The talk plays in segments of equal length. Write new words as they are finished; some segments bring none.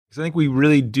Because I think we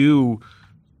really do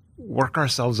work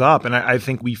ourselves up. And I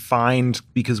think we find,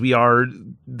 because we are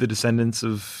the descendants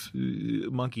of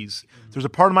monkeys, there's a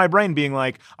part of my brain being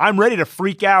like, I'm ready to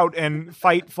freak out and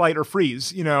fight, flight, or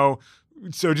freeze,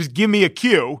 so just give me a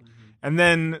cue. And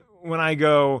then when I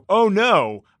go, oh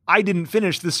no, I didn't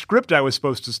finish the script I was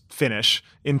supposed to finish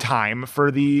in time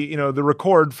for the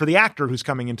record for the actor who's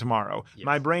coming in tomorrow. Yes.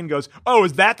 My brain goes, oh,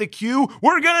 is that the cue?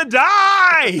 We're going to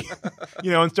die!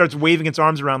 And starts waving its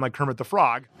arms around like Kermit the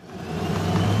Frog.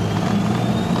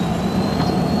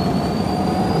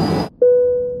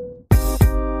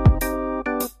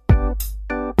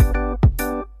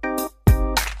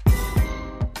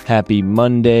 Happy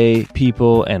Monday,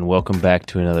 people, and welcome back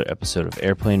to another episode of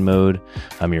Airplane Mode.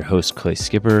 I'm your host, Clay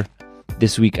Skipper.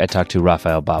 This week, I talked to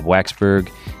Raphael Bob Waksberg.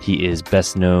 He is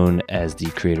best known as the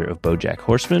creator of BoJack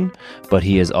Horseman, but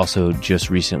he has also just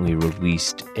recently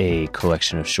released a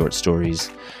collection of short stories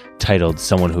titled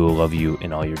Someone Who Will Love You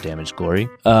in All Your Damaged Glory.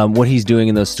 What he's doing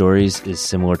in those stories is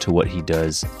similar to what he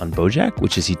does on BoJack,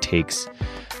 which is he takes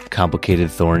complicated,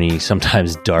 thorny,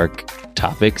 sometimes dark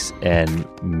topics and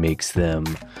makes them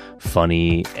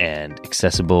funny and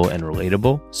accessible and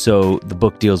relatable. So the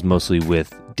book deals mostly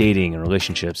with dating and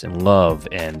relationships and love,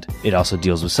 and it also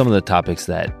deals with some of the topics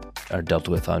that are dealt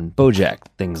with on BoJack,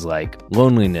 things like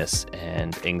loneliness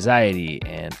and anxiety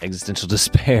and existential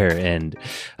despair and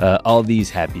all these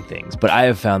happy things. But I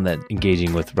have found that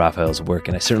engaging with Raphael's work,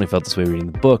 and I certainly felt this way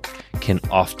reading the book, can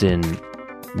often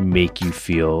make you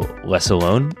feel less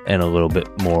alone and a little bit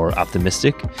more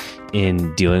optimistic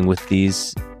in dealing with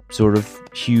these sort of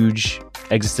huge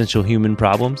existential human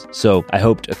problems. So I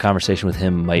hoped a conversation with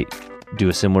him might do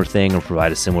a similar thing or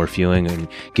provide a similar feeling and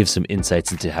give some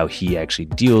insights into how he actually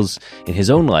deals in his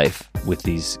own life with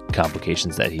these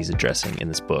complications that he's addressing in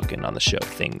this book and on the show,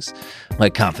 things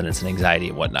like confidence and anxiety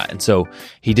and whatnot. And so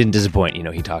he didn't disappoint.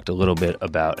 He talked a little bit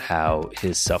about how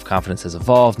his self-confidence has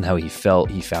evolved and how he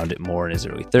felt he found it more in his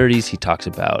early 30s. He talks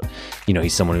about,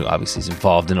 he's someone who obviously is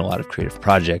involved in a lot of creative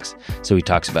projects. So he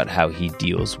talks about how he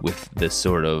deals with this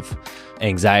sort of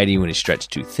anxiety when he's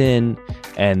stretched too thin.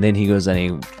 And then he goes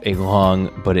on a long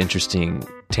but interesting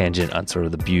tangent on sort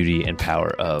of the beauty and power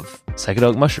of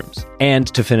psychedelic mushrooms. And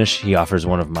to finish, he offers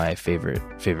one of my favorite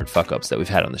fuck-ups that we've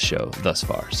had on the show thus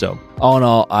far. So all in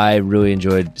all, I really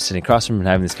enjoyed sitting across from him and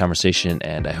having this conversation,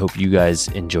 and I hope you guys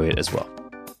enjoy it as well.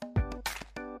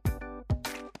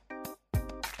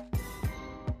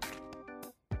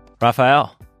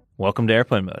 Raphael, welcome to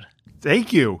Airplane Mode.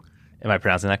 Thank you. Am I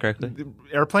pronouncing that correctly?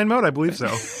 Airplane Mode, I believe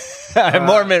so. I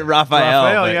more meant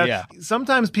Raphael. Yeah.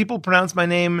 Sometimes people pronounce my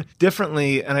name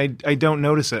differently, and I don't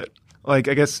notice it. Like,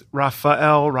 I guess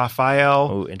Raphael.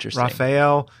 Oh, interesting.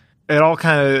 Raphael. It all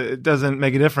kind of doesn't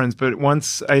make a difference. But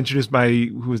once I introduced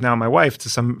who is now my wife, to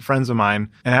some friends of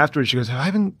mine, and afterwards she goes, have I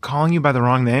been calling you by the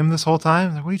wrong name this whole time?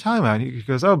 I'm like, what are you talking about? He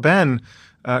goes, oh, Ben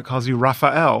calls you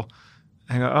Raphael.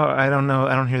 I go, oh, I don't know.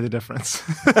 I don't hear the difference.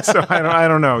 So I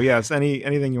don't know. Yes,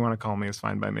 anything you want to call me is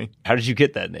fine by me. How did you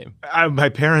get that name? My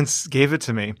parents gave it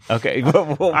to me. Okay. I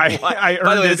earned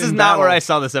By the way, this is not where I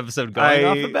saw this episode going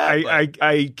off the bat.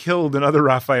 I killed another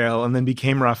Raphael and then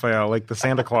became Raphael, like the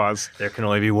Santa Claus. There can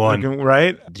only be one.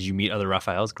 Right? Did you meet other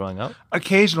Raphaels growing up?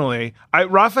 Occasionally.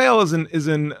 Raphael is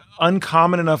an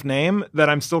uncommon enough name that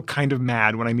I'm still kind of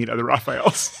mad when I meet other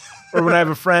Raphaels. Or when I have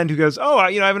a friend who goes, oh,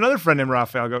 I have another friend named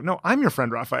Raphael. I go, no, I'm your friend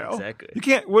Raphael. Exactly. You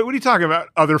can't, what are you talking about,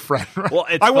 other friend? Well,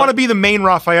 I want to be the main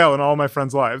Raphael in all my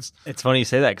friends' lives. It's funny you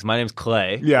say that because my name's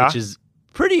Clay, which is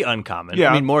pretty uncommon.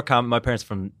 Yeah. I mean, more common. My parents are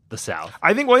from the South.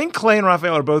 I think Clay and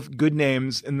Raphael are both good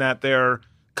names in that they're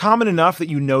common enough that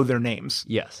you know their names.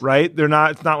 Yes. Right? They're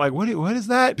not, it's not like, what is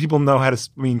that? People know how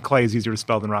to, Clay is easier to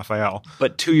spell than Raphael.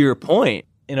 But to your point,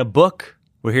 in a book,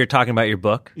 we're here talking about your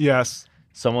book. Yes.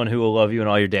 Someone Who Will Love You in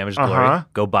All Your Damaged Glory.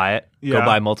 Go buy it. Yeah. Go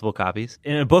buy multiple copies.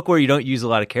 In a book where you don't use a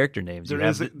lot of character names,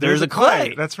 there's a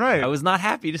Clay. That's right. I was not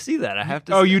happy to see that. I have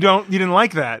to. Oh, you didn't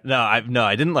like that? No, I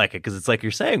didn't like it because it's like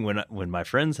you're saying when my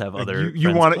friends have other.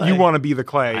 You want to be the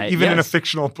Clay, even in a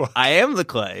fictional book. I am the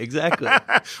Clay, exactly.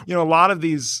 Several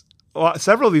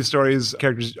of these stories,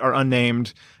 characters are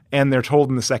unnamed. And they're told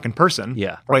in the second person.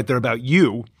 Yeah. Right? They're about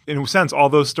you. In a sense, all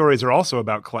those stories are also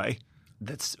about Clay.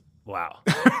 That's wow.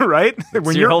 Right?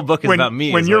 When your whole book is about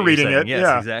me. When you're reading it. Yes,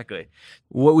 yeah. Exactly.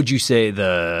 What would you say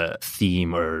the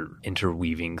theme or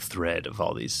interweaving thread of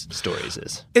all these stories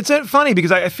is? It's funny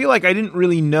because I feel like I didn't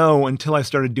really know until I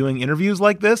started doing interviews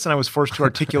like this, and I was forced to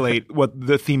articulate what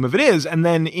the theme of it is. And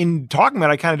then in talking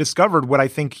about it, I kind of discovered what I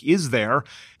think is there.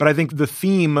 But I think the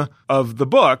theme of the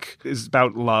book is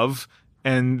about love.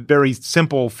 And very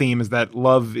simple theme is that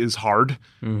love is hard.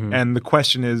 Mm-hmm. And the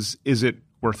question is it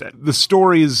worth it? The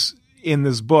stories in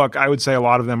this book, I would say a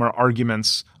lot of them are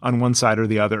arguments on one side or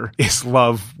the other. Is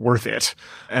love worth it?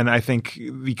 And I think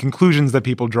the conclusions that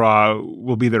people draw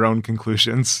will be their own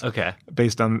conclusions. Okay.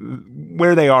 Based on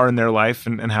where they are in their life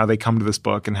and how they come to this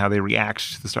book and how they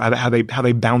react to the story, how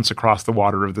they bounce across the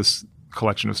water of this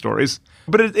collection of stories.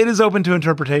 But it is open to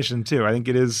interpretation too. I think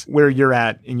it is where you're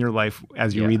at in your life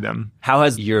as you read them. How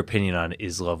has your opinion on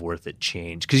Is Love Worth It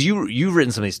changed? Because you've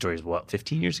written some of these stories,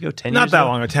 15 years ago, 10 years ago? Not that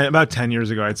long ago, about 10 years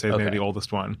ago, I'd say, maybe the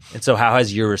oldest one. And so how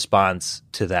has your response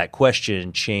to that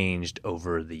question changed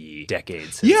over the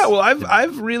decades? Yeah, well,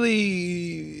 I've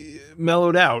really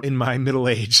mellowed out in my middle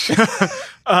age.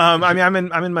 I mean,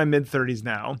 I'm in my mid-30s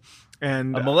now.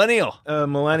 And a millennial. A fellow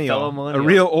millennial. A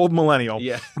real old millennial.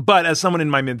 Yeah. But as someone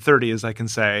in my mid-30s, I can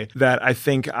say that I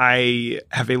think I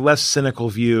have a less cynical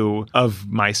view of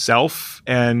myself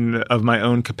and of my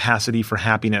own capacity for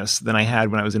happiness than I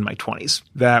had when I was in my 20s.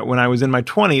 That when I was in my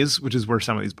 20s, which is where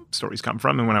some of these stories come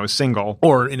from, and when I was single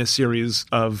or in a series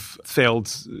of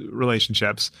failed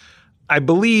relationships, I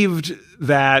believed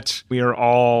that we are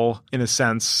all, in a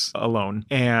sense, alone.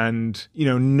 And,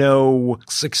 no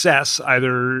success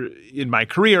either in my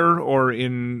career or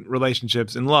in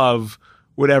relationships in love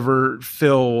would ever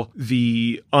fill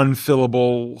the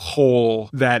unfillable hole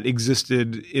that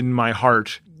existed in my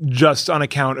heart just on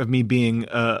account of me being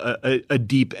a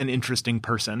deep and interesting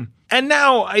person. And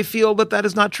now I feel that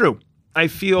is not true. I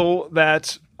feel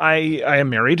that I am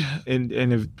married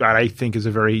in what I think is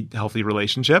a very healthy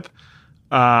relationship.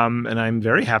 And I'm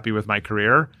very happy with my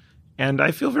career, and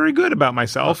I feel very good about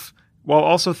myself while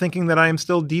also thinking that I am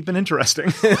still deep and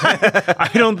interesting. I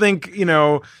don't think,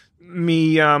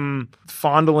 me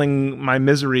fondling my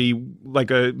misery like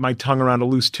my tongue around a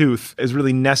loose tooth is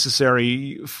really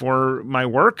necessary for my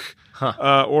work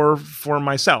or for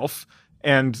myself.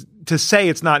 And to say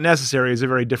it's not necessary is a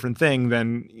very different thing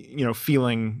than,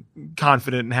 feeling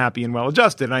confident and happy and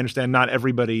well-adjusted. And I understand not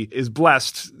everybody is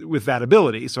blessed with that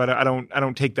ability. So I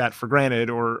don't take that for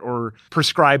granted or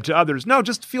prescribe to others. No,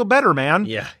 just feel better, man.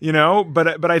 Yeah.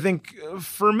 But I think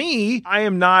for me, I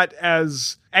am not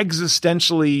as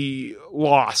existentially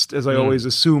lost as I always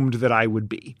assumed that I would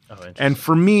be. And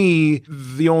for me,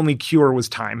 the only cure was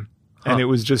time. And it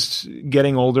was just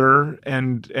getting older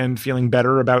and feeling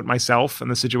better about myself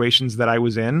and the situations that I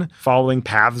was in, following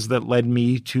paths that led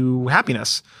me to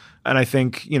happiness. And I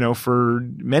think, for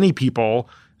many people,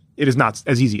 it is not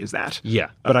as easy as that. Yeah.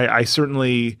 But I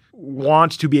certainly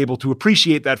want to be able to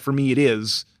appreciate that for me it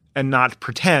is, and not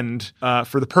pretend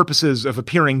for the purposes of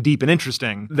appearing deep and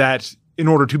interesting that in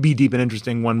order to be deep and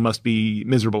interesting, one must be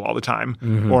miserable all the time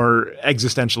or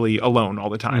existentially alone all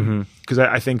the time. Because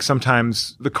I think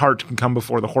sometimes the cart can come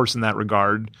before the horse in that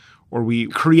regard, or we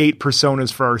create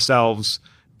personas for ourselves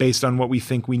based on what we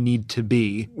think we need to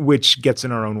be, which gets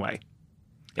in our own way.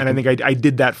 And I think I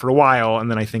did that for a while, and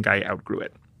then I think I outgrew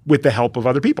it with the help of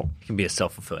other people. It can be a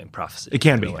self-fulfilling prophecy. It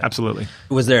can be, absolutely.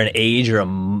 Was there an age or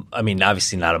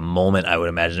obviously not a moment, I would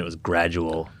imagine it was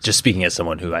gradual, just speaking as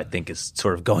someone who I think is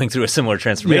sort of going through a similar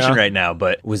transformation right now,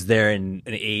 but was there an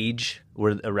age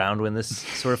around when this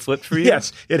sort of flipped for you?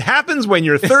 Yes, it happens when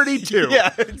you're 32. Yeah,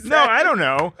 exactly. No, I don't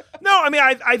know. No, I mean,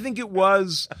 I think it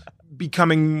was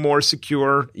becoming more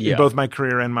secure in both my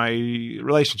career and my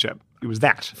relationship. It was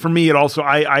that. For me, it also,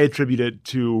 I attribute it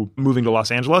to moving to Los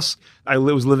Angeles. I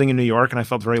was living in New York and I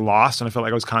felt very lost and I felt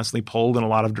like I was constantly pulled in a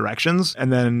lot of directions.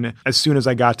 And then as soon as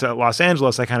I got to Los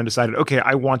Angeles, I kind of decided, okay,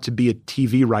 I want to be a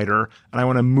TV writer and I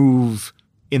want to move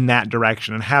in that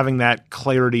direction. And having that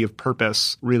clarity of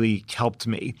purpose really helped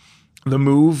me. The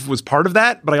move was part of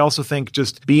that, but I also think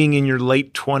just being in your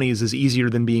late 20s is easier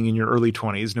than being in your early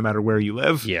 20s, no matter where you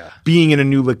live. Yeah. Being in a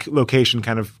new location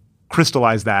kind of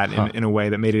crystallized that in a way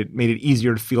that made it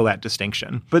easier to feel that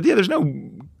distinction. But yeah, there's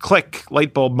no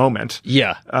light bulb moment.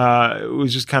 Yeah. It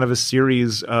was just kind of a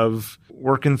series of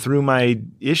working through my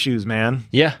issues, man.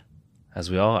 Yeah.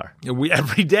 As we all are.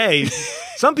 Every day.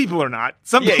 Some people are not.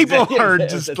 Some people are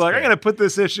just like, fair. I'm going to put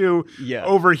this issue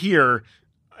over here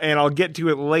and I'll get to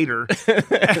it later.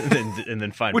 and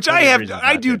then find which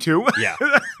I do too. Yeah.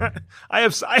 I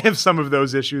have some of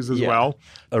those issues as well.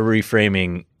 A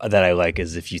reframing that I like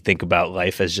is if you think about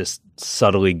life as just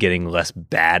subtly getting less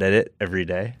bad at it every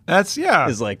day. That's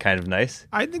is like kind of nice.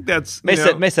 I think that's may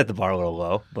set the bar a little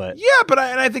low, but but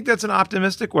I think that's an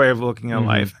optimistic way of looking at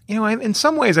life. In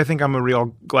some ways I think I'm a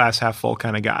real glass half full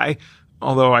kind of guy.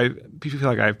 Although I feel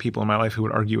like I have people in my life who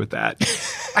would argue with that.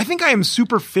 I think I am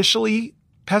superficially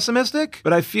pessimistic,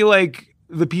 but I feel like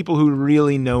the people who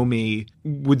really know me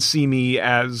would see me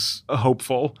as a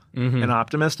hopeful and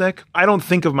optimistic. I don't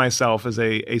think of myself as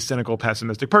a cynical,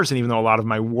 pessimistic person, even though a lot of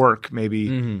my work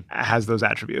maybe has those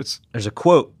attributes. There's a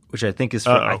quote which I think is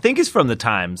from the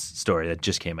Times story that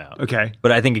just came out. Okay.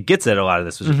 But I think it gets at a lot of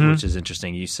this, which is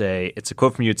interesting. You say, it's a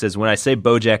quote from you. It says, "When I say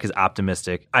BoJack is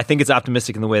optimistic, I think it's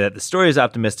optimistic in the way that the story is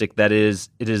optimistic. That is,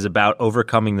 it is about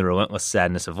overcoming the relentless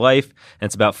sadness of life, and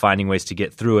it's about finding ways to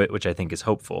get through it, which I think is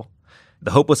hopeful.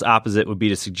 The hopeless opposite would be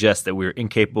to suggest that we're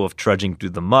incapable of trudging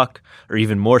through the muck, or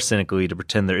even more cynically, to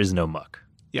pretend there is no muck."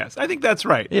 Yes, I think that's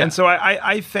right. Yeah. And so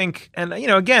I think, and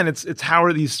again, it's how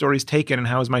are these stories taken and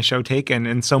how is my show taken?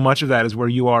 And so much of that is where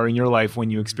you are in your life when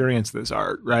you experience this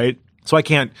art, right? So I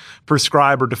can't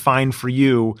prescribe or define for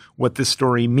you what this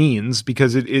story means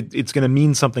because it's going to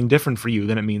mean something different for you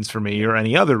than it means for me or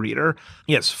any other reader.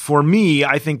 Yes, for me,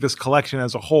 I think this collection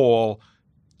as a whole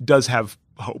does have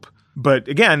hope. But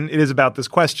again, it is about this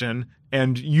question.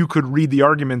 And you could read the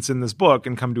arguments in this book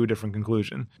and come to a different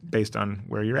conclusion based on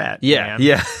where you're at. Yeah, man.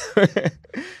 yeah.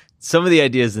 Some of the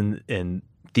ideas and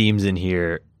themes in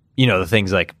here, the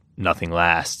things like nothing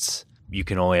lasts, you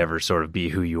can only ever sort of be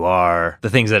who you are. The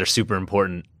things that are super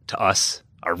important to us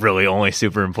are really only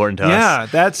super important to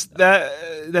us. Yeah,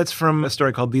 that's from a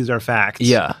story called These Are Facts.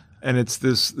 Yeah. And it's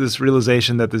this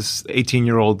realization that this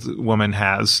 18-year-old woman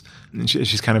has, and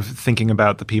she's kind of thinking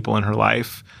about the people in her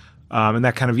life. And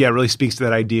that kind of, really speaks to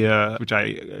that idea, which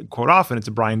I quote often. It's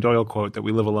a Brian Doyle quote that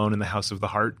we live alone in the house of the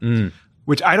heart,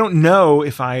 which I don't know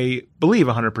if I believe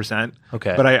 100%.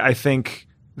 Okay. But I think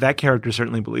that character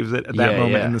certainly believes it at that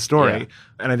moment in the story. Yeah.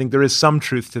 And I think there is some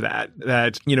truth to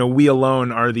that we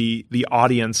alone are the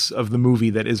audience of the movie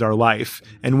that is our life.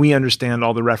 And we understand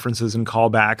all the references and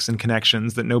callbacks and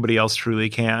connections that nobody else truly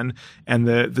can. And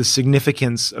the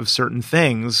significance of certain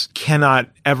things cannot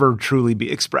ever truly be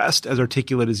expressed as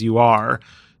articulate as you are.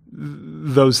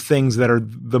 Those things that are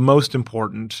the most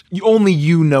important, only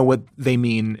you know what they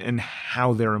mean and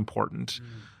how they're important.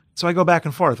 So I go back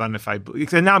and forth on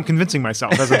and now I'm convincing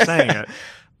myself as I'm saying it.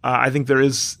 I think there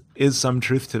is some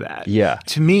truth to that. Yeah.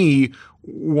 To me,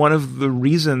 one of the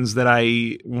reasons that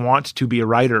I want to be a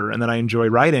writer and that I enjoy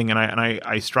writing and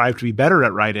I strive to be better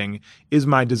at writing is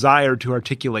my desire to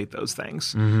articulate those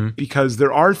things. Because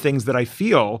there are things that I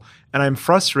feel and I'm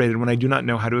frustrated when I do not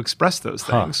know how to express those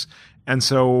things. And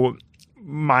so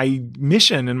my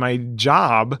mission and my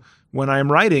job when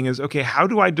I'm writing is, okay, how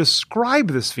do I describe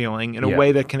this feeling in a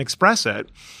way that can express it?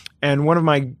 And one of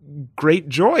my great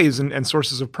joys and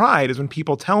sources of pride is when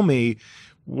people tell me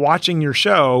watching your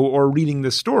show or reading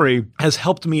this story has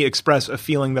helped me express a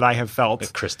feeling that I have felt.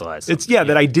 It crystallized.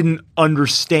 That I didn't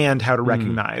understand how to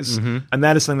recognize. And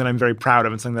that is something that I'm very proud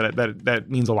of and something that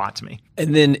means a lot to me.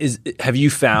 And then have you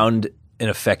found an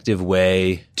effective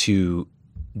way to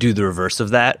do the reverse of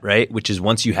that, right? Which is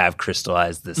once you have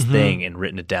crystallized this thing and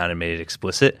written it down and made it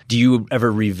explicit, do you ever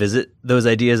revisit those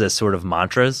ideas as sort of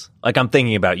mantras? Like I'm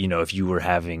thinking about, if you were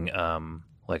having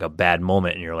like a bad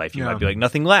moment in your life, you might be like,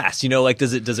 nothing lasts.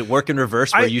 Does it work in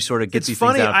reverse where you sort of get these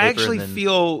things out on paper? I actually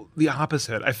feel the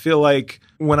opposite. I feel like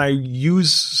when I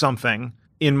use something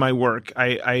in my work,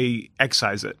 I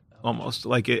excise it almost.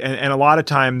 Like it, and a lot of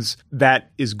times that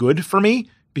is good for me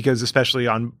because especially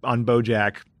on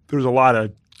BoJack, there's a lot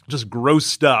of just gross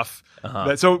stuff.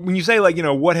 So when you say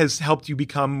what has helped you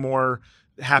become more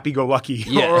happy-go-lucky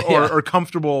or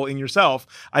comfortable in yourself,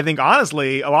 I think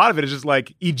honestly a lot of it is just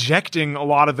like ejecting a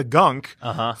lot of the gunk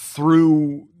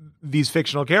through these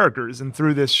fictional characters and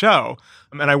through this show.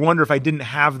 And I wonder if I didn't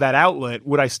have that outlet,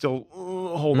 would I still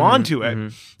hold on to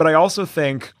it? But I also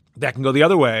think that can go the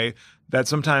other way, that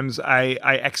sometimes I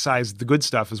excise the good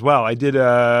stuff as well. I did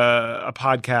a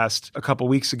podcast a couple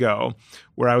weeks ago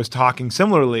where I was talking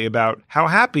similarly about how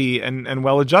happy and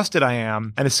well-adjusted I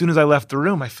am. And as soon as I left the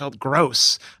room, I felt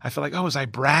gross. I felt like, was I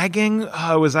bragging?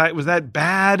 Was that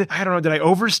bad? I don't know. Did I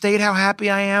overstate how happy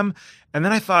I am? And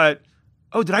then I thought,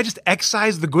 did I just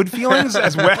excise the good feelings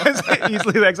as well as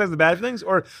easily excise the bad feelings?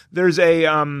 Or there's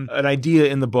an idea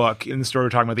in the book, in the story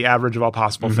we're talking about, The Average of All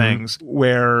Possible Things,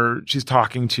 where she's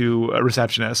talking to a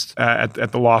receptionist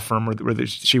at the law firm where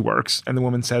she works. And the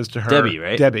woman says to her— Debbie,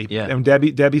 right? Debbie. Yeah. And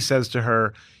Debbie says to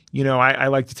her, I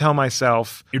like to tell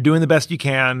myself, you're doing the best you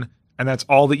can, and that's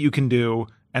all that you can do,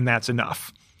 and that's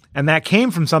enough. And that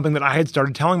came from something that I had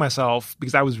started telling myself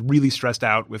because I was really stressed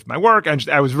out with my work. And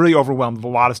I was really overwhelmed with a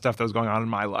lot of stuff that was going on in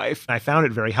my life. And I found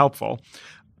it very helpful.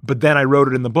 But then I wrote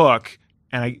it in the book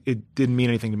and it didn't mean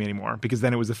anything to me anymore because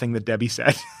then it was the thing that Debbie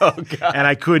said. Oh, God. And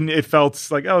I couldn't, it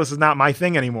felt like, this is not my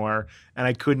thing anymore. And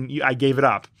I gave it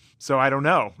up. So I don't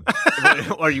know.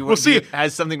 We'll see.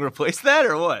 Has something replaced that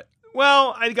or what?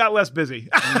 Well, I got less busy.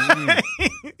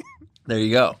 There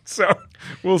you go. So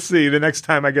we'll see. The next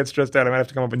time I get stressed out, I might have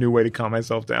to come up with a new way to calm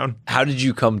myself down. How did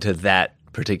you come to that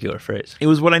particular phrase? It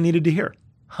was what I needed to hear.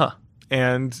 Huh.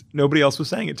 And nobody else was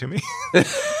saying it to me.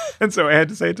 And so I had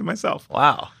to say it to myself.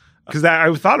 Wow. Because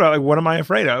I thought about, like, what am I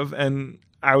afraid of? And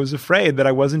I was afraid that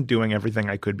I wasn't doing everything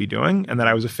I could be doing, and that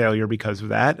I was a failure because of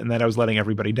that, and that I was letting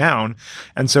everybody down.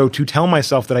 And so to tell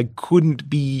myself that I couldn't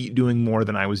be doing more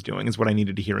than I was doing is what I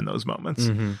needed to hear in those moments.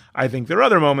 I think there are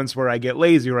other moments where I get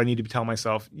lazy, or I need to tell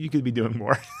myself, you could be doing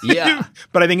more. Yeah.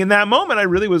 But I think in that moment, I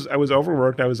was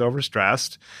overworked, I was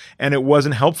overstressed, and it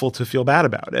wasn't helpful to feel bad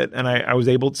about it. And I was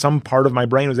able, some part of my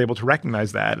brain was able to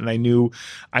recognize that, and I knew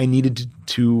I needed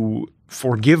to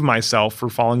forgive myself for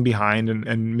falling behind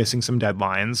and missing some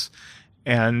deadlines,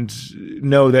 and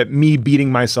know that me beating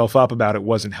myself up about it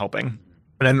wasn't helping.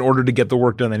 And in order to get the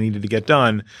work done I needed to get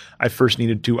done, I first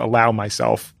needed to allow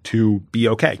myself to be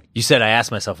okay. You said I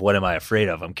asked myself, what am I afraid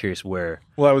of? I'm curious where.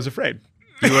 Well, I was afraid.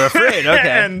 You were afraid,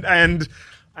 okay. and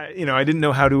I didn't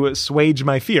know how to assuage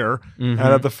my fear.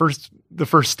 The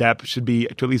first step should be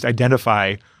to at least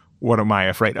identify, what am I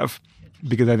afraid of?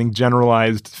 Because I think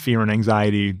generalized fear and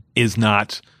anxiety is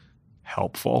not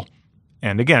helpful.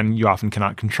 And again, you often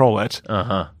cannot control it.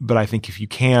 But I think if you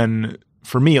can,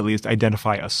 for me at least,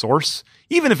 identify a source,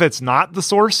 even if it's not the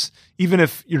source, even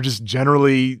if you're just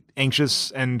generally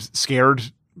anxious and scared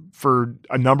for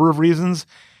a number of reasons,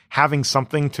 having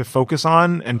something to focus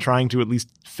on and trying to at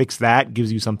least fix that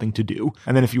gives you something to do.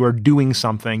 And then if you are doing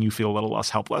something, you feel a little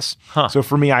less helpless. So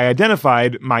for me, I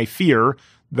identified my fear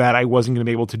that I wasn't going to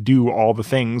be able to do all the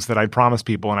things that I'd promised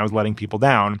people, and I was letting people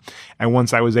down. And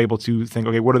once I was able to think,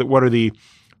 okay, what are the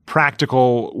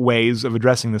practical ways of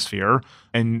addressing this fear?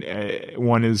 And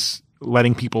one is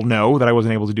letting people know that I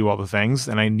wasn't able to do all the things,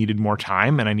 and I needed more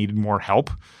time, and I needed more help.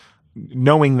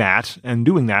 Knowing that and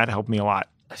doing that helped me a lot.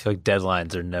 I feel like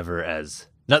deadlines are never as...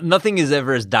 nothing is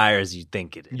ever as dire as you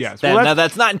think it is. Yes. Now,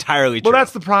 that's not entirely true. Well,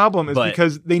 that's the problem, is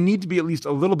because they need to be at least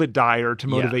a little bit dire to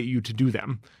motivate you to do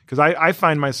them. Because I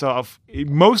find myself,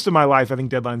 most of my life, I think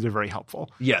deadlines are very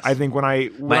helpful. Yes. I think my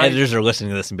editors are listening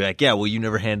to this and be like, yeah, well, you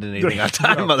never handed anything on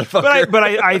time, motherfucker. But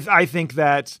I think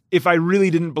that if I really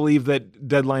didn't believe that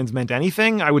deadlines meant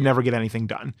anything, I would never get anything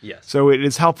done. Yes. So it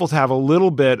is helpful to have a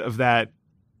little bit of that,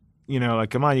 like,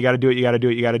 come on, you got to do it, you got to do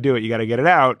it, you got to do it, you got to get it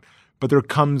out. But there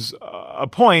comes a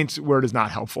point where it is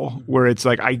not helpful, where it's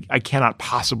like, I cannot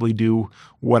possibly do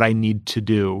what I need to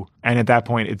do. And at that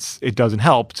point, it doesn't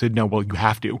help to know, well, you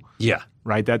have to. Yeah.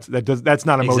 Right? That's not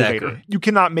a motivator. Exactly. You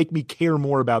cannot make me care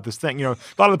more about this thing. A lot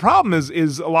of the problem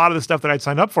is a lot of the stuff that I'd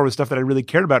signed up for was stuff that I really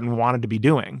cared about and wanted to be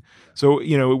doing. So,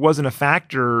 it wasn't a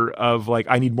factor of like,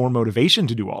 I need more motivation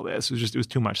to do all this. It was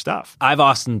too much stuff. I've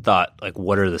often thought, like,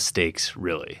 what are the stakes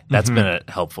really? That's been a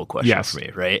helpful question for me,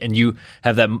 right? And you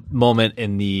have that moment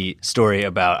in the story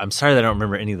about, I'm sorry that I don't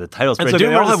remember any of the titles, but I do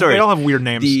remember the story. They all have weird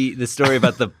names. The story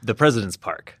about the President's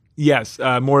Park. Yes,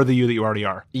 More of the You That You Already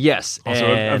Are. Yes. Also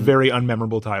a very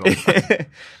unmemorable title.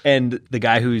 And the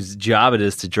guy whose job it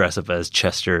is to dress up as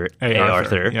Chester A.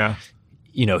 Arthur. Yeah.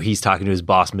 He's talking to his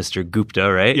boss, Mr.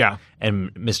 Gupta, right? Yeah.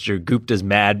 And Mr. Gupta's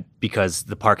mad because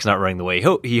the park's not running the way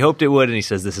he hoped it would, and he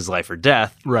says this is life or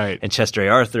death. Right. And Chester A.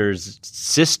 Arthur's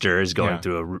sister is going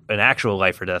through an actual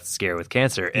life or death scare with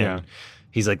cancer. And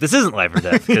he's like, this isn't life or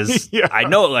death, because I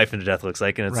know what life and death looks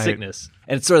like, and it's sickness.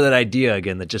 And it's sort of that idea,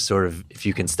 again, that just sort of, if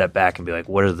you can step back and be like,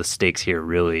 what are the stakes here,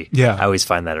 really? Yeah. I always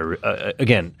find that,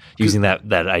 again, using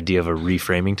that idea of a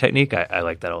reframing technique, I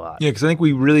like that a lot. Yeah, because I think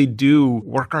we really do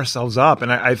work ourselves up.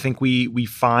 And I think we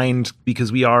find,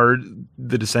 because we are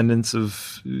the descendants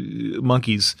of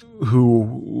monkeys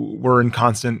who were in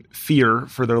constant fear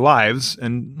for their lives,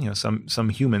 and some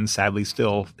humans sadly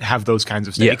still have those kinds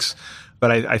of stakes. Yeah.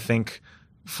 But I think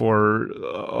for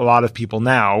a lot of people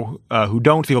now who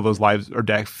don't feel those lives or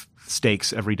death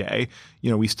stakes every day,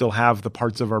 we still have the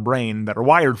parts of our brain that are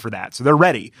wired for that. So they're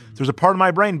ready. Mm-hmm. There's a part of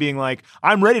my brain being like,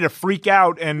 I'm ready to freak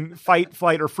out and fight,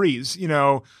 flight, or freeze,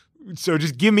 so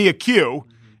just give me a cue.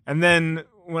 Mm-hmm. And then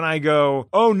when I go,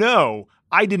 oh no,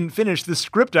 I didn't finish the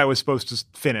script I was supposed to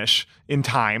finish in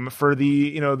time for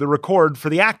the record for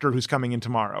the actor who's coming in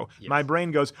tomorrow. Yes. My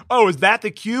brain goes, oh, is that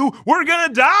the cue? We're going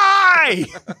to die!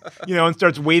 And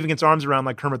starts waving its arms around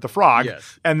like Kermit the Frog.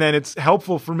 Yes. And then it's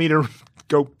helpful for me to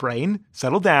go, brain,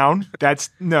 settle down.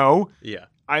 Yeah.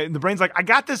 The brain's like, I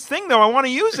got this thing though. I want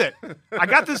to use it. I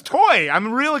got this toy.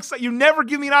 I'm real excited. You never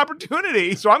give me an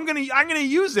opportunity, so I'm gonna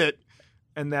use it.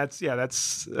 And that's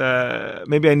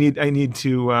maybe I need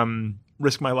to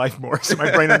risk my life more so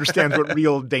my brain understands what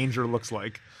real danger looks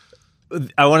like.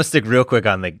 I want to stick real quick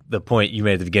on the point you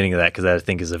made at the beginning of that, because I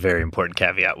think is a very important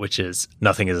caveat, which is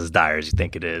nothing is as dire as you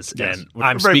think it is. Yes. And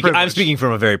I'm speaking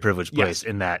from a very privileged place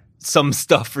in that some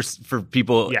stuff for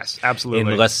people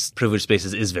absolutely in less privileged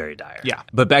spaces is very dire. Yeah.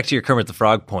 But back to your Kermit the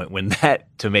Frog point,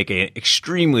 to make an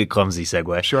extremely clumsy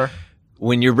segue. Sure.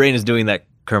 When your brain is doing that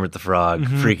Kermit the Frog,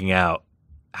 freaking out.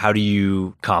 How do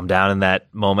you calm down in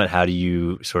that moment? How do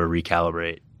you sort of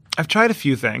recalibrate? I've tried a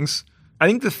few things. I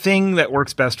think the thing that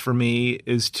works best for me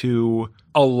is to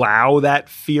allow that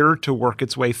fear to work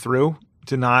its way through,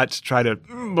 to not try to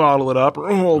bottle it up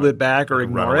or hold it back or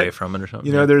ignore Run away it. from it or something?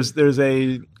 You know, there's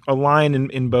a line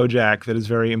in BoJack that is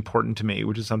very important to me,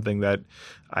 which is something that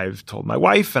I've told my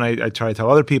wife and I try to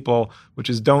tell other people, which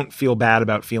is don't feel bad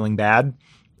about feeling bad,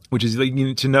 which is you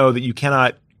need to know that you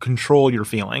cannot control your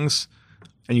feelings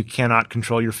and you cannot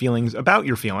control your feelings about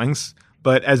your feelings.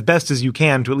 But as best as you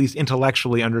can to at least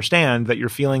intellectually understand that your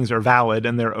feelings are valid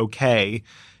and they're okay,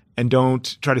 and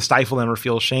don't try to stifle them or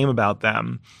feel shame about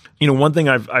them. You know, one thing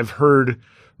I've heard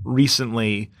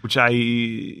recently, which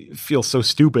I feel so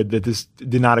stupid that this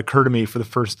did not occur to me for the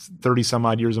first 30 some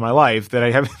odd years of my life, that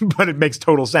I have, but it makes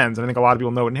total sense. And I think a lot of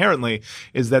people know it inherently,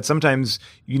 is that sometimes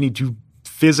you need to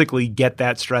physically get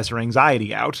that stress or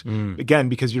anxiety out. Again,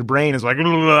 because your brain is like,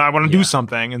 I want to do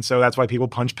something. And so that's why people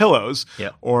punch pillows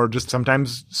or just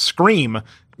sometimes scream.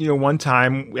 You know, one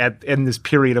time in this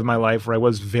period of my life where I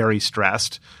was very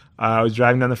stressed, I was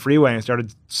driving down the freeway and I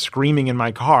started screaming in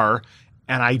my car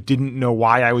and I didn't know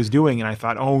why I was doing it. And I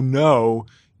thought, oh no,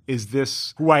 is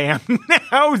this who I am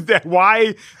now?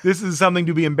 Why this is something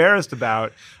to be embarrassed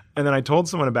about? And then I told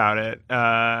someone about it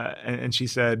and she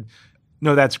said,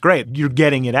 no, that's great. You're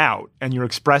getting it out and you're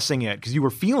expressing it because you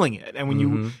were feeling it. And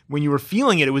when you were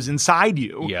feeling it, it was inside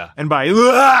you. Yeah. And by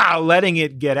letting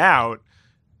it get out,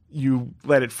 you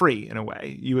let it free in a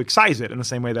way. You excise it in the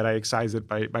same way that I excise it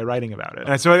by writing about it.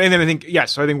 And then I think,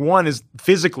 so I think one is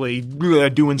physically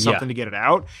doing something to get it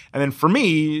out. And then for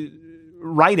me,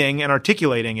 writing and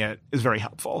articulating it is very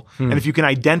helpful. And if you can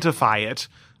identify it,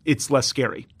 it's less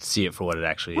scary. See it for what it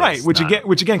actually is. Right.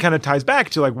 Which again kind of ties back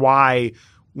to like why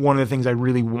one of the things I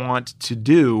really want to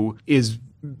do is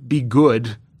be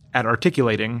good at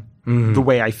articulating the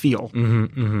way I feel.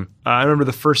 I remember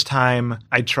the first time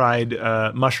I tried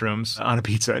mushrooms on a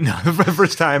pizza. No, the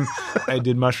first time I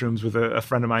did mushrooms with a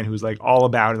friend of mine who was like all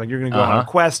about it. Like, you're going to go on a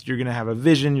quest. You're going to have a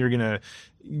vision. You're going to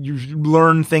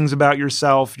learn things about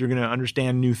yourself. You're going to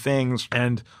understand new things.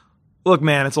 And look,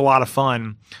 man, it's a lot of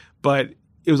fun. But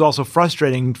it was also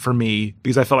frustrating for me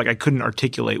because I felt like I couldn't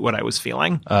articulate what I was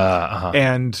feeling.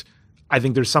 And I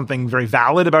think there's something very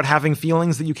valid about having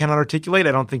feelings that you cannot articulate.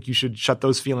 I don't think you should shut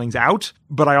those feelings out,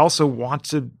 but I also want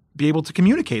to be able to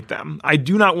communicate them. I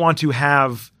do not want to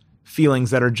have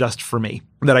feelings that are just for me,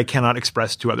 that I cannot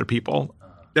express to other people.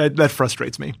 That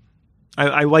frustrates me.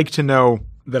 I like to know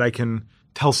that I can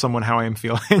tell someone how I am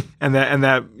feeling and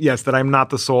that yes, that I'm not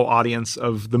the sole audience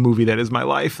of the movie that is my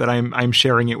life, that I'm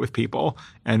sharing it with people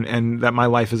and that my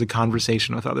life is a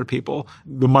conversation with other people.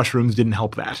 The mushrooms didn't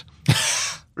help that.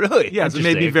 Really? Yes, it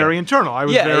made me very internal. I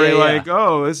was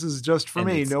oh, this is just for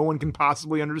me. No one can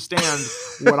possibly understand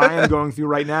what I am going through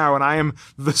right now, and I am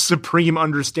the supreme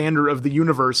understander of the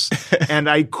universe, and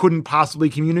I couldn't possibly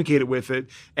communicate it with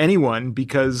anyone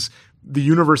because the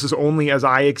universe is only as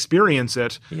I experience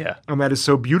it. Yeah. And that is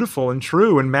so beautiful and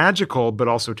true and magical, but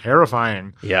also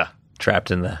terrifying. Yeah. Trapped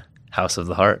in the house of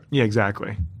the heart. Yeah,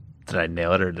 exactly. Did I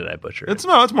nail it or did I butcher it? It's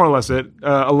more or less it.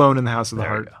 Alone in the house of the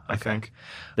heart, I think.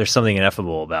 There's something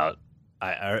ineffable about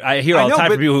I hear all the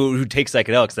time from people who take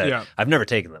psychedelics that I've never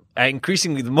taken them.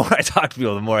 Increasingly, the more I talk to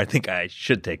people, the more I think I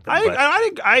should take them.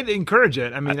 I'd encourage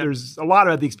it. I mean, there's a lot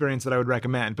about the experience that I would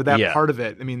recommend, but that part of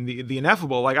it, I mean, the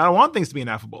ineffable, like I don't want things to be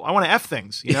ineffable. I want to F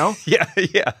things, you know?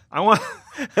 Yeah. I want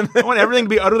everything to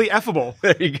be utterly effable.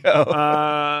 There you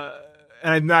go.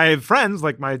 And I have friends,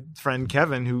 like my friend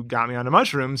Kevin, who got me onto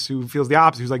mushrooms, who feels the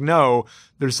opposite. Who's like, no,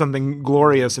 there's something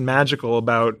glorious and magical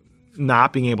about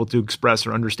not being able to express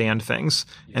or understand things,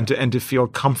 and to feel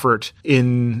comfort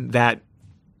in that,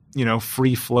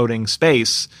 free floating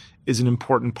space is an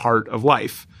important part of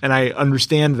life. And I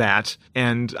understand that,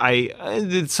 and I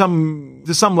to some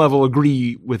level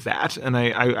agree with that. And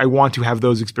I want to have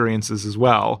those experiences as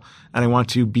well, and I want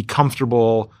to be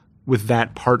comfortable with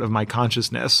that part of my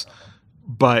consciousness.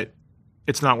 But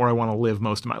it's not where I want to live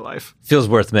most of my life. Feels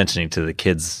worth mentioning to the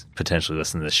kids potentially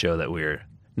listening to this show that we're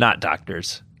not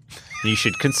doctors. You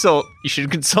should consult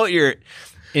your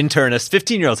internist.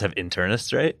 15-year-olds have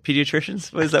internists, right?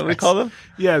 Pediatricians? What is that what we call them?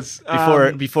 Yes.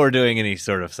 Before doing any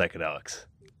sort of psychedelics.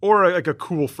 Or like a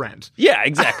cool friend. Yeah,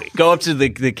 exactly. Go up to the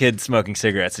kid smoking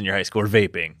cigarettes in your high school or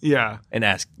vaping. Yeah. And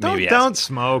ask. Don't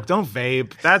smoke. Don't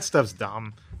vape. That stuff's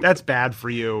dumb. That's bad for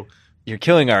you. You're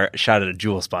killing our shot at a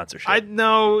Juul sponsorship. I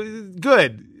know.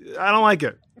 Good. I don't like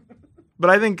it. But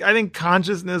I think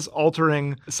consciousness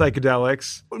altering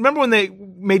psychedelics. Remember when they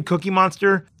made Cookie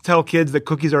Monster tell kids that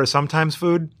cookies are a sometimes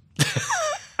food?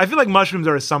 I feel like mushrooms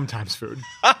are a sometimes food.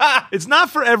 It's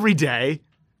not for every day.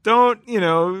 Don't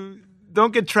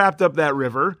get trapped up that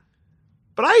river.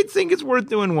 But I think it's worth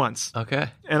doing once. Okay.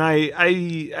 And I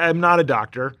am not a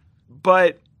doctor,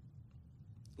 but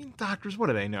doctors, what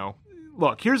do they know?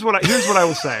 Look, here's what I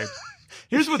will say.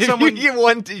 Here's what someone. You get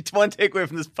one takeaway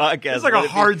from this podcast. It's like a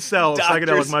hard sell of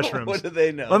psychedelic mushrooms. What do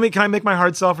they know? Can I make my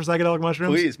hard sell for psychedelic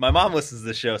mushrooms? Please. My mom listens to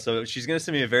the show, so she's going to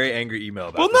send me a very angry email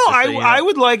about this. Well, no, I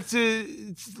would like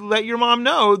to let your mom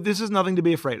know this is nothing to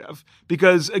be afraid of.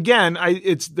 Because, again,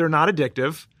 they're not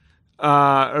addictive.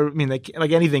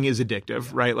 Like anything is addictive,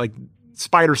 right? Like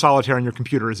spider solitaire on your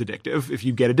computer is addictive if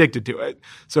you get addicted to it.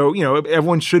 So,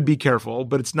 everyone should be careful,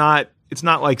 but it's not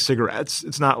like cigarettes.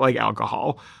 It's not like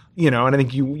alcohol. And I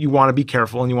think you want to be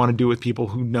careful and you want to do it with people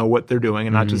who know what they're doing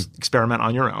and not just experiment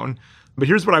on your own. But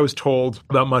here's what I was told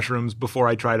about mushrooms before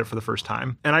I tried it for the first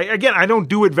time. And I don't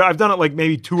do it. I've done it like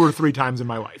maybe 2 or 3 times in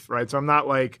my life, right? So I'm not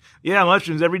like, yeah,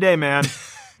 mushrooms every day, man.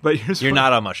 But you're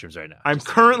not on mushrooms right now. I'm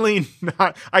currently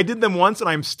not. I did them once and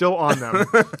I'm still on them.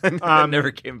 I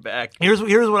never came back. Here's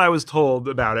what I was told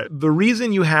about it. The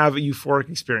reason you have a euphoric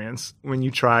experience when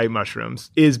you try mushrooms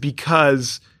is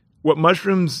because what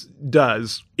mushrooms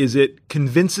does is it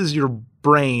convinces your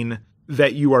brain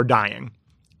that you are dying.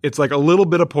 It's like a little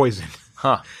bit of poison.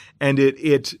 Huh. And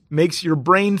it makes your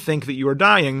brain think that you are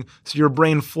dying, so your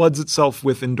brain floods itself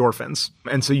with endorphins.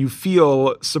 And so you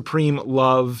feel supreme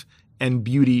love and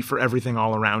beauty for everything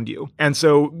all around you. And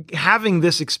so having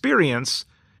this experience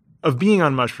of being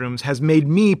on mushrooms has made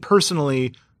me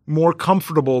personally more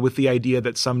comfortable with the idea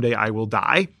that someday I will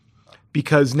die,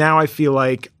 because now I feel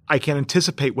like I can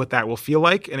anticipate what that will feel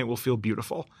like, and it will feel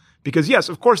beautiful. Because yes,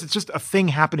 of course, it's just a thing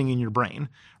happening in your brain,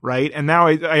 right? And now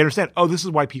I understand, this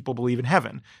is why people believe in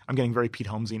heaven. I'm getting very Pete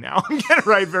Holmesy now. I'm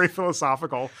getting very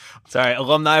philosophical. Sorry,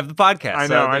 alumni of the podcast. I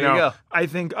know. You go. I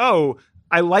think,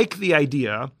 I like the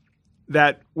idea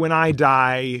that when I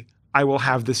die, I will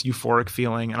have this euphoric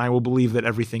feeling and I will believe that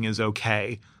everything is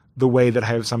okay, the way that I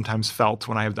have sometimes felt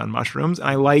when I have done mushrooms. And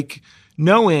I like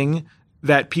knowing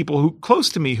that people close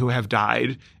to me who have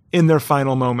died in their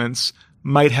final moments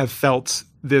might have felt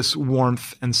this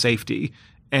warmth and safety.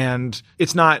 And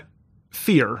it's not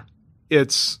fear,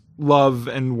 it's love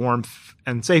and warmth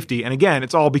and safety. And again,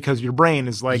 it's all because your brain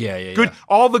is like, good.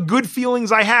 All the good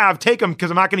feelings I have, take them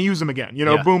because I'm not going to use them again.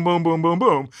 Boom, boom, boom, boom,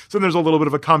 boom. So there's a little bit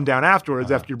of a come down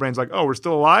afterwards after your brain's like, we're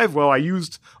still alive? Well, I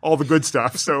used all the good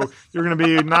stuff. So you're going to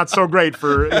be not so great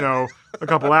for, a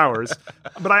couple hours.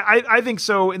 But I think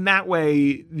so in that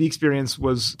way, the experience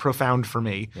was profound for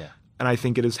me. Yeah. And I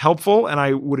think it is helpful. And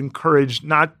I would encourage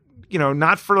not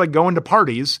for like going to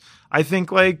parties. I think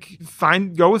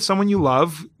go with someone you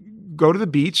love, go to the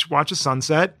beach, watch a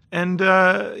sunset, and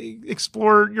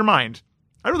explore your mind.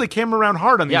 I really came around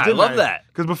hard on these. Yeah, I love that.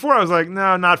 Because before I was like,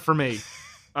 no, not for me.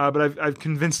 But I've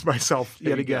convinced myself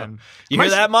yet again. You hear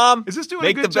that, Mom? Is this doing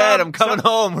Make a good the bed. job? I'm coming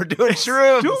home. We're doing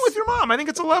shrooms. Do it with your mom. I think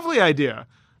it's a lovely idea.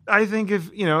 I think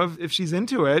if she's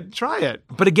into it, try it.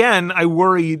 But again, I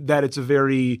worry that it's a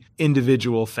very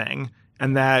individual thing,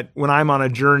 and that when I'm on a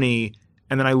journey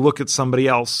and then I look at somebody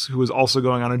else who is also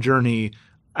going on a journey,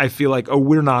 I feel like,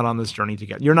 we're not on this journey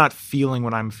together. You're not feeling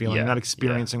what I'm feeling. You're not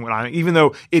experiencing what I'm, even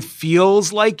though it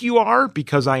feels like you are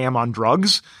because I am on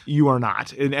drugs, you are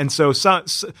not. And so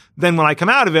then when I come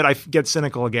out of it, I get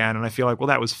cynical again and I feel like, well,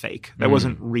 that was fake. That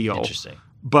wasn't real. Interesting.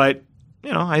 But,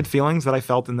 I had feelings that I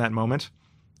felt in that moment.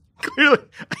 Clearly,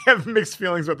 I have mixed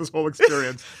feelings about this whole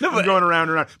experience. I'm going around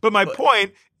and around. But my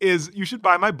point is you should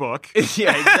buy my book.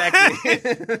 Yeah, exactly.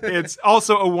 It's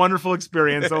also a wonderful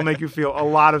experience that will make you feel a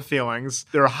lot of feelings.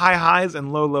 There are high highs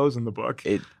and low lows in the book.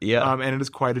 And it is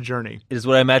quite a journey. It is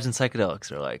what I imagine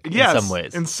psychedelics are like in some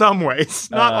ways. In some ways.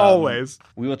 Not always.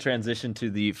 We will transition to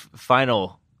the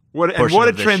final what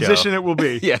a transition it will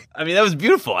be. Yeah. I mean, that was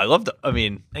beautiful. I loved it. I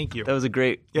mean, thank you. That was a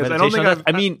great meditation.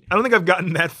 I don't think I've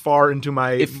gotten that far into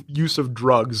my use of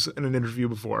drugs in an interview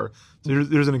before. So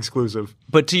there's an exclusive.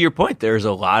 But to your point, there's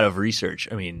a lot of research.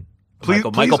 I mean,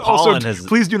 Michael Pollan also, has...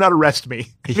 Please do not arrest me.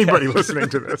 Anybody listening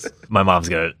to this. My mom's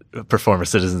going to perform a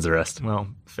citizen's arrest. Well,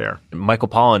 fair. Michael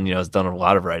Pollan, has done a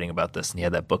lot of writing about this, and he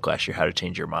had that book last year, How to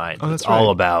Change Your Mind. That's all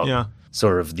about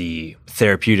sort of the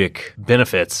therapeutic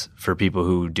benefits for people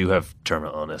who do have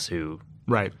terminal illness, who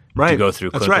to go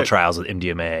through clinical trials with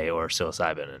MDMA or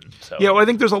psilocybin. And so, I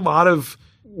think there's a lot of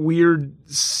weird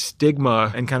stigma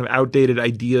and kind of outdated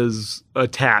ideas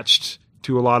attached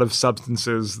to a lot of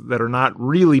substances that are not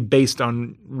really based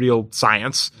on real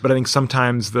science. But I think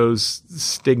sometimes those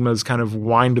stigmas kind of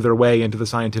wind their way into the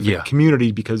scientific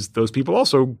community because those people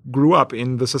also grew up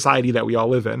in the society that we all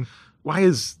live in. Why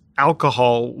is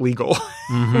alcohol legal?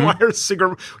 Why are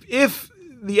cigarettes? If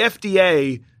the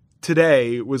FDA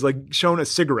today was like shown a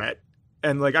cigarette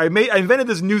and like I invented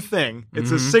this new thing.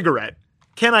 It's a cigarette.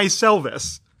 Can I sell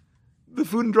this? The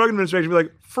Food and Drug Administration would be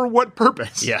like, for what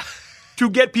purpose? Yeah. To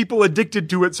get people addicted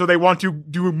to it so they want to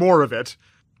do more of it.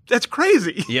 That's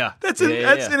crazy. Yeah. That's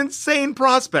an insane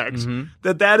prospect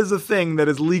that is a thing that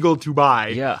is legal to buy.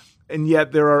 Yeah. And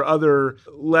yet there are other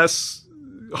less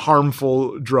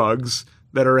harmful drugs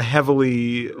that are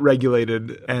heavily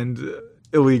regulated and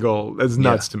illegal. That's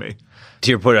nuts to me.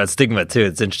 To your point on stigma, too,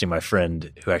 it's interesting. My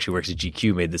friend who actually works at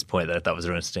GQ made this point that I thought was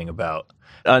really interesting about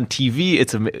on TV.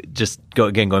 It's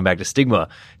going back to stigma.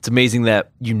 It's amazing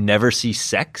that you never see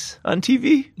sex on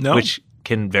TV, which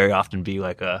can very often be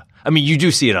like you do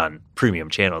see it on premium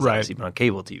channels, obviously, but on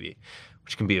cable TV,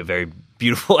 which can be a very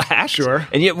beautiful act. Sure.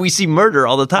 And yet we see murder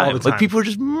all the time. Like people are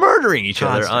just murdering each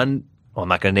other on, I'm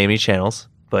not going to name any channels,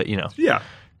 but Yeah.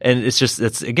 And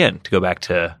it's again, to go back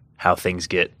to how things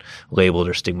get labeled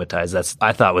or stigmatized.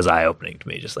 I thought was eye-opening to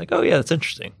me. Just like, oh yeah, that's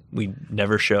interesting. We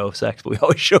never show sex, but we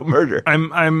always show murder.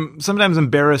 I'm sometimes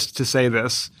embarrassed to say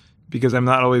this because I'm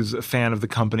not always a fan of the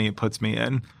company it puts me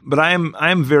in. But I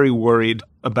am very worried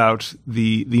about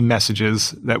the messages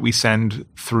that we send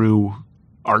through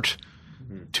art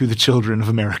to the children of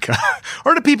America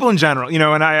or to people in general.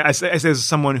 And I say as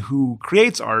someone who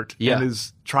creates art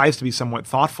and tries to be somewhat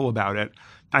thoughtful about it,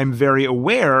 I'm very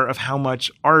aware of how much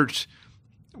art,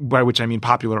 by which I mean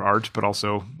popular art, but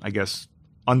also, I guess,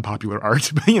 unpopular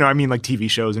art, but I mean like TV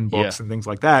shows and books and things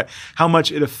like that, how much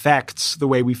it affects the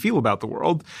way we feel about the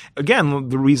world. Again,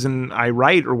 the reason I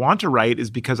write or want to write is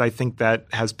because I think that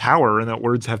has power and that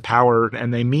words have power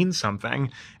and they mean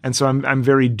something. And so I'm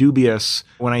very dubious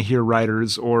when I hear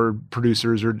writers or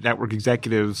producers or network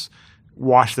executives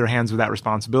wash their hands of that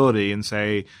responsibility and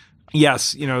say,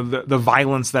 yes, the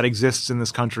violence that exists in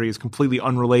this country is completely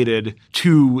unrelated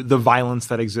to the violence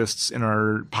that exists in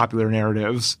our popular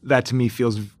narratives. That to me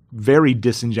feels very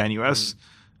disingenuous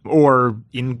or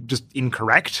just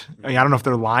incorrect. I don't know if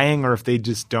they're lying or if they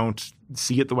just don't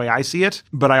see it the way I see it.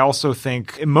 But I also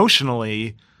think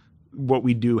emotionally what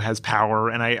we do has power.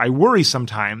 And I worry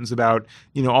sometimes about,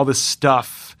 all this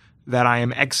stuff that I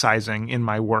am excising in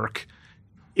my work.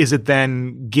 Is it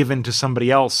then given to somebody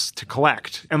else to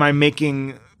collect? Am I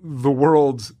making the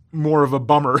world more of a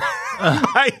bummer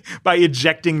by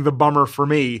ejecting the bummer for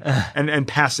me and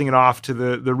passing it off to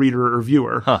the reader or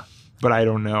viewer? Huh. But I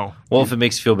don't know. Well, if it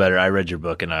makes you feel better, I read your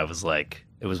book and I was like,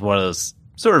 it was one of those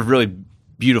sort of really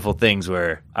beautiful things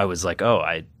where I was like, oh,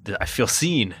 I feel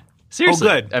seen. Seriously.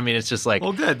 Oh, good. I mean, it's just like,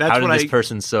 well, good. That's how did this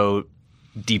person so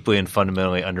deeply and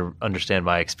fundamentally understand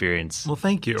my experience? Well,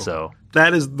 thank you. So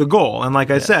that is the goal. And like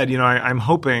I said, I'm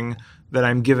hoping that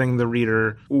I'm giving the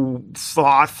reader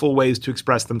thoughtful ways to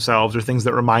express themselves or things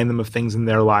that remind them of things in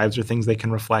their lives or things they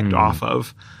can reflect off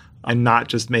of and not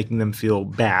just making them feel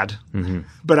bad.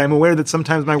 But I'm aware that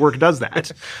sometimes my work does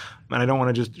that. And I don't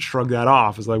want to just shrug that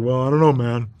off as like, well, I don't know,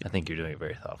 man. I think you're doing it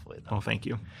very thoughtfully, though. Oh, thank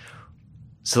you.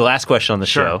 So the last question on the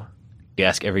show, we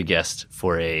ask every guest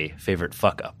for a favorite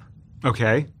fuck-up.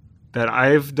 Okay. That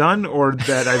I've done or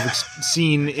that I've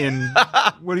seen in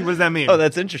 – what does that mean? Oh,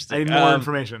 that's interesting. I need more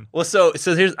information. Well, so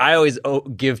here's – I always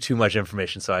give too much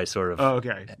information, so I sort of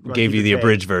gave you the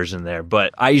abridged version there.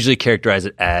 But I usually characterize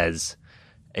it as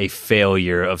a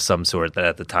failure of some sort that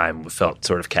at the time felt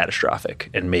sort of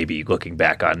catastrophic. And maybe looking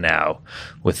back on now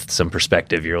with some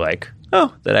perspective, you're like,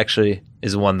 oh, that actually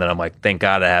is one that I'm like, thank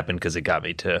God it happened because it got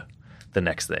me to – the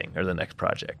next thing or the next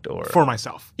project or for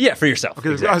myself. Yeah, for yourself.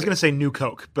 Okay, exactly. I was going to say New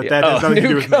Coke, but that has nothing to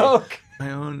do with Coke. Me.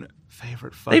 My own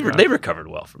favorite fuck up. They recovered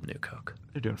well from New Coke.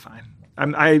 They're doing fine.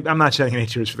 I'm not shedding any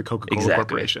tears for the Coca-Cola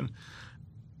Corporation.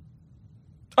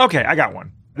 Okay, I got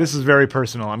one. This is very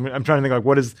personal. I'm trying to think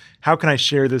like how can I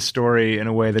share this story in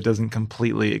a way that doesn't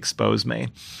completely expose me?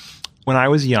 When I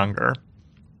was younger,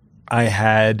 I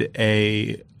had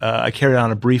I carried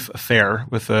on a brief affair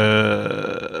with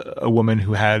a woman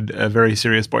who had a very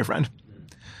serious boyfriend.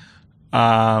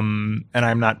 And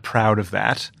I'm not proud of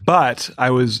that. But I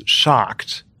was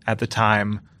shocked at the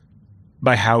time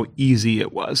by how easy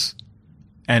it was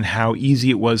and how easy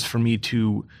it was for me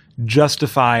to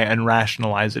justify and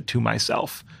rationalize it to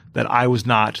myself that I was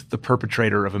not the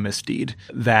perpetrator of a misdeed,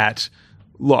 that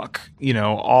look,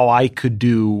 all I could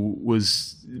do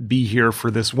was be here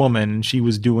for this woman. She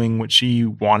was doing what she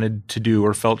wanted to do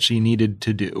or felt she needed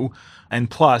to do. And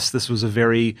plus, this was a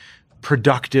very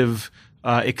productive,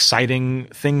 exciting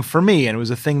thing for me. And it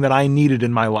was a thing that I needed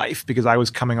in my life because I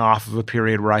was coming off of a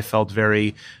period where I felt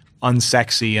very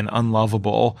unsexy and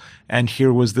unlovable. And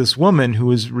here was this woman who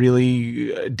was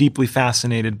really deeply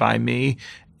fascinated by me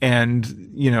and,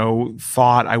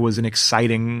 thought I was an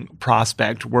exciting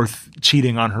prospect worth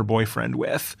cheating on her boyfriend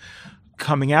with.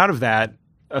 Coming out of that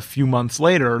a few months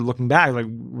later, looking back, like,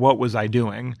 what was I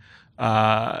doing?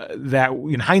 That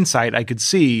in hindsight, I could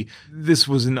see this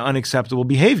was an unacceptable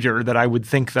behavior that I would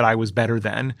think that I was better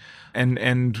than.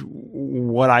 And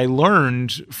what I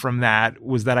learned from that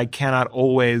was that I cannot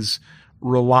always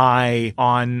rely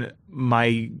on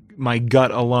my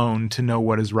gut alone to know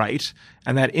what is right.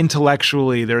 And that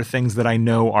intellectually there are things that I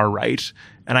know are right.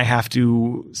 And I have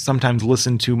to sometimes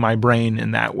listen to my brain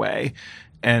in that way.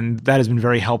 And that has been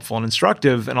very helpful and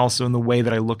instructive, and also in the way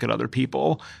that I look at other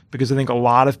people, because I think a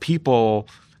lot of people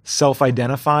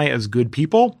self-identify as good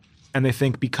people, and they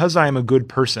think because I am a good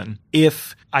person,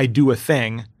 if I do a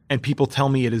thing and people tell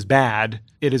me it is bad,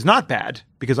 it is not bad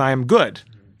because I am good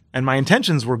and my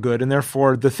intentions were good, and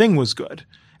therefore the thing was good.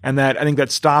 And that I think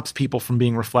that stops people from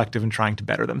being reflective and trying to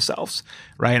better themselves,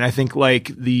 right? And I think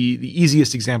like the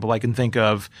easiest example I can think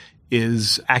of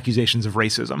is accusations of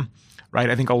racism. Right.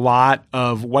 I think a lot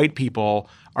of white people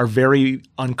are very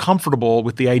uncomfortable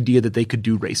with the idea that they could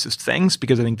do racist things,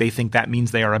 because I think they think that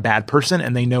means they are a bad person,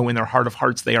 and they know in their heart of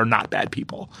hearts they are not bad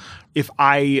people. If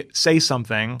I say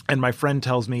something and my friend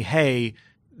tells me, hey,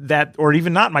 that, or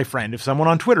even not my friend, if someone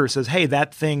on Twitter says, hey,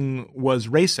 that thing was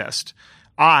racist,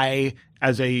 I,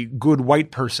 as a good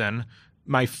white person,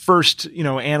 my first,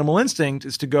 animal instinct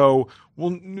is to go,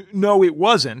 well, no, it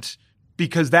wasn't,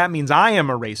 because that means I am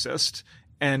a racist.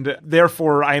 And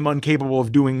therefore, I am incapable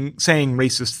of saying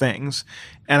racist things.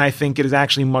 And I think it is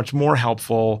actually much more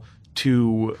helpful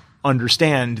to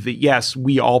understand that, yes,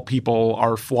 we all people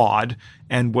are flawed.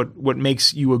 And what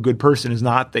makes you a good person is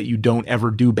not that you don't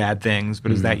ever do bad things,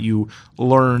 but is that you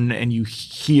learn and you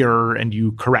hear and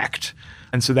you correct.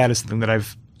 And so that is something that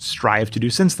I've strived to do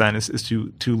since then, is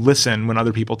to listen when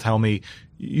other people tell me,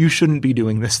 you shouldn't be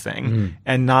doing this thing,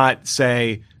 and not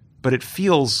say, but it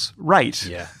feels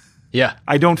right. Yeah.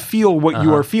 I don't feel what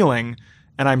you are feeling,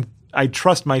 and I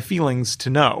trust my feelings to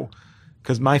know,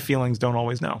 because my feelings don't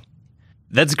always know.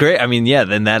 That's great. I mean, yeah,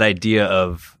 then that idea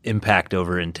of impact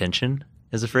over intention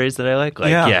is a phrase that I like.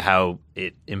 How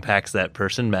it impacts that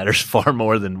person matters far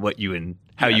more than what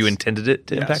how you intended it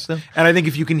to impact them. And I think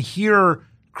if you can hear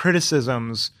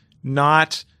criticisms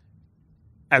not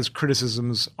as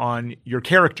criticisms on your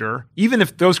character, even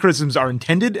if those criticisms are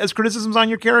intended as criticisms on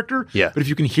your character, but if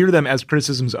you can hear them as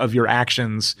criticisms of your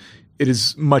actions, it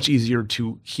is much easier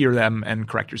to hear them and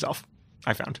correct yourself,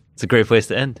 I found. It's a great place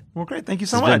to end. Well, great. Thank you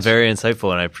so much. It's been very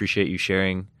insightful, and I appreciate you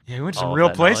sharing. Yeah, we went to some real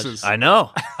places. Knowledge. I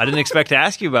know. I didn't expect to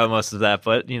ask you about most of that,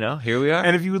 but, here we are.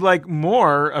 And if you would like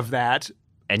more of that,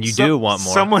 and you do want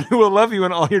more, Someone Who Will Love You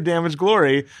in All Your Damaged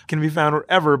Glory can be found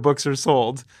wherever books are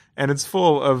sold. And it's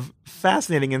full of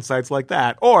fascinating insights like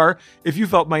that. Or if you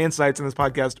felt my insights in this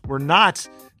podcast were not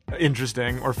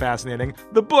interesting or fascinating,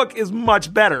 the book is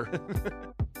much better.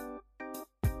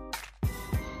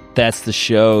 That's the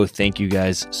show. Thank you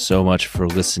guys so much for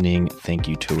listening. Thank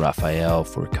you to Raphael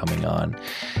for coming on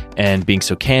and being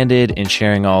so candid and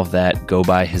sharing all of that. Go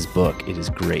buy his book. It is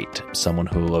great. Someone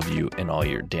Who Will Love You in All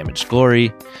Your Damaged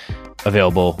Glory.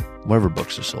 Available wherever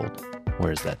books are sold.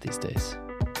 Where is that these days?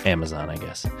 Amazon, I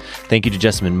guess. Thank you to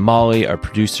Jessamine Molly, our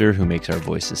producer, who makes our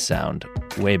voices sound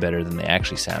way better than they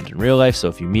actually sound in real life. So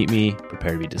if you meet me,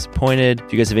 prepare to be disappointed.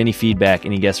 If you guys have any feedback,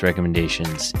 any guest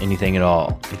recommendations, anything at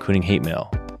all, including hate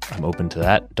mail, I'm open to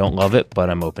that. Don't love it, but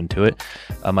I'm open to it.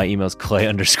 My email is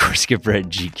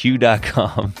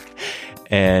clay_skipper@gq.com.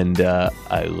 And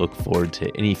I look forward to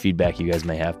any feedback you guys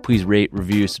may have. Please rate,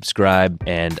 review, subscribe,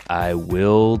 and I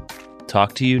will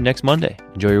talk to you next Monday.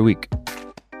 Enjoy your week.